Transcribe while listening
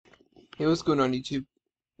Hey, what's going on YouTube?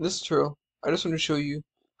 In this tutorial, I just want to show you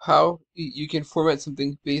how you can format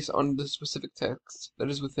something based on the specific text that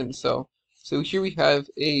is within a cell. So here we have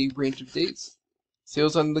a range of dates,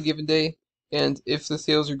 sales on the given day, and if the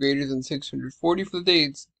sales are greater than 640 for the day,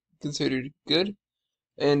 it's considered good,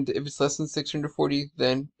 and if it's less than 640,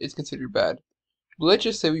 then it's considered bad. But let's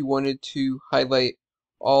just say we wanted to highlight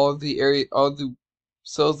all the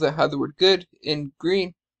cells that have the word good in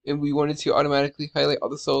green, and we wanted to automatically highlight all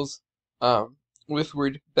the cells with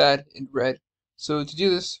word bad in red. So to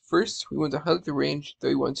do this, first we want to highlight the range that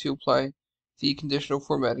we want to apply the conditional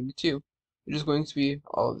formatting to, which is going to be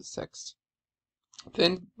all of this text.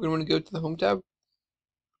 Then we want to go to the Home tab,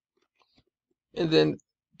 and then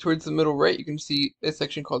towards the middle right, you can see a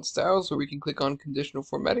section called Styles, where we can click on Conditional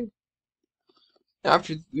Formatting.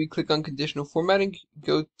 After we click on conditional formatting,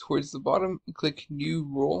 go towards the bottom and click new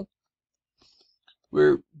rule,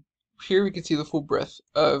 where here we can see the full breadth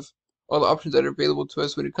of all the options that are available to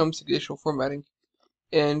us when it comes to conditional formatting.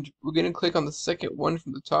 And we're going to click on the second one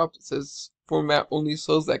from the top. It says format only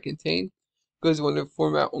cells that contain, because we want to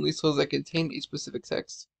format only cells that contain a specific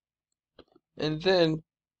text. And then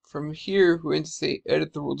from here, we're going to say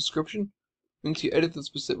edit the rule description. We're going to edit the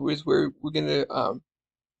specific words where we're going to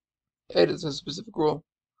edit a specific rule.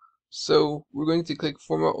 So we're going to click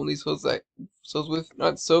format only cells with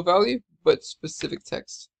not cell value but specific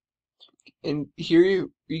text. And here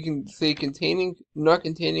you can say containing, not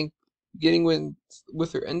containing, beginning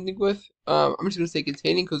with or ending with. I'm just going to say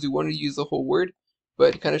containing because we want to use the whole word,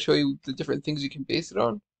 but to kind of show you the different things you can base it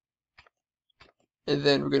on. And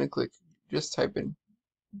then we're going to click just type in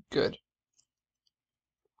good.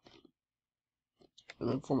 And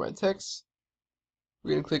then format text.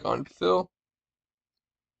 We're going to click on fill.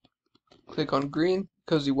 Click on green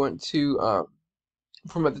because we want to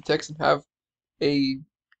format the text and have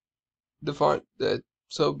the font that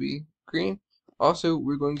cell be green. Also,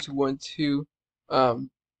 we're going to want to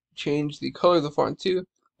change the color of the font too.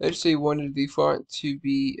 Let's say we wanted the font to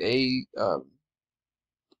be a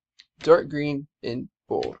dark green and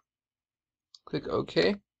bold. Click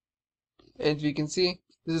OK, and as you can see,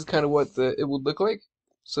 this is kind of what it would look like.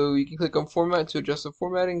 So you can click on Format to adjust the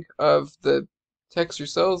formatting of the text or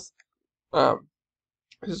cells. And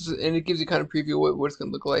it gives you kind of preview what it's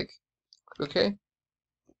going to look like. Click OK.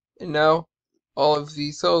 And now all of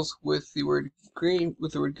the cells with the word green,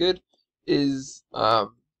 with the word good, is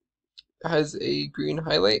has a green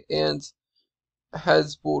highlight and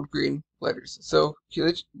has bold green letters. So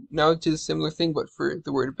let's now do the similar thing but for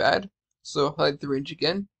the word bad. So highlight the range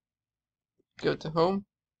again, go to Home,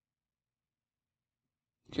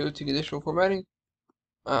 go to Conditional Formatting,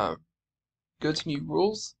 go to New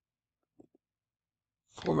Rules,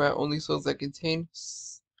 format only cells that contain,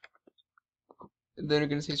 and then we're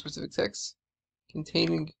going to say specific text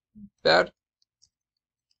containing bad,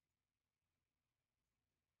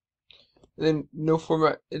 and then no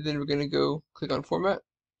format, and then we're going to go click on Format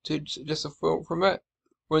to adjust the format.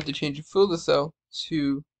 We're going to change the fill of the cell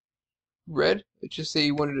to red. Let's just say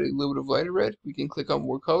you wanted a little bit of lighter red. We can click on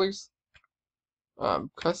More Colors,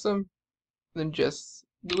 Custom, then just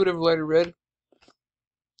a little bit of lighter red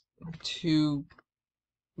to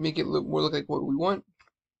make it look like what we want.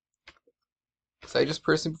 So I just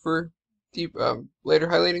personally prefer deep, lighter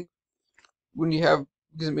highlighting when you have,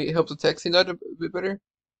 because it helps the text stand out a bit better.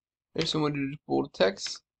 I just wanted to bold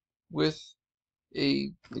text with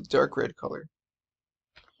a dark red color.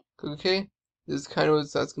 Click OK. This is kind of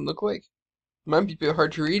what that's going to look like. It might be a bit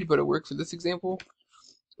hard to read, but it works for this example.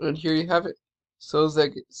 And here you have it. Cells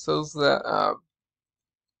that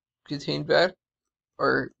contain bad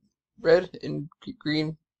are red and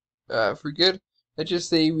green for good. Let's just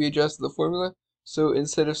say we adjusted the formula. So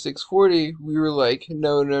instead of 640, we were like,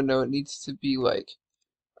 no, it needs to be like,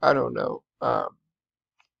 I don't know,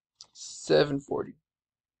 740.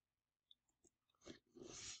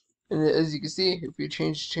 And as you can see, if we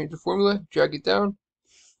change the formula, drag it down,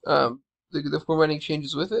 the formatting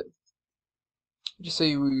changes with it. Just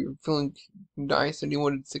say we were feeling nice and you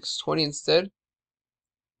wanted 620 instead,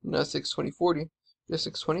 not 620/40, just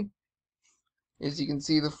 620. As you can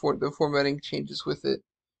see, the formatting changes with it,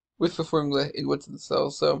 with the formula in what's in the cell.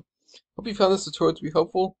 So, hope you found this tutorial to be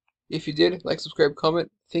helpful. If you did, like, subscribe,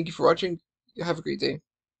 comment. Thank you for watching. Have a great day.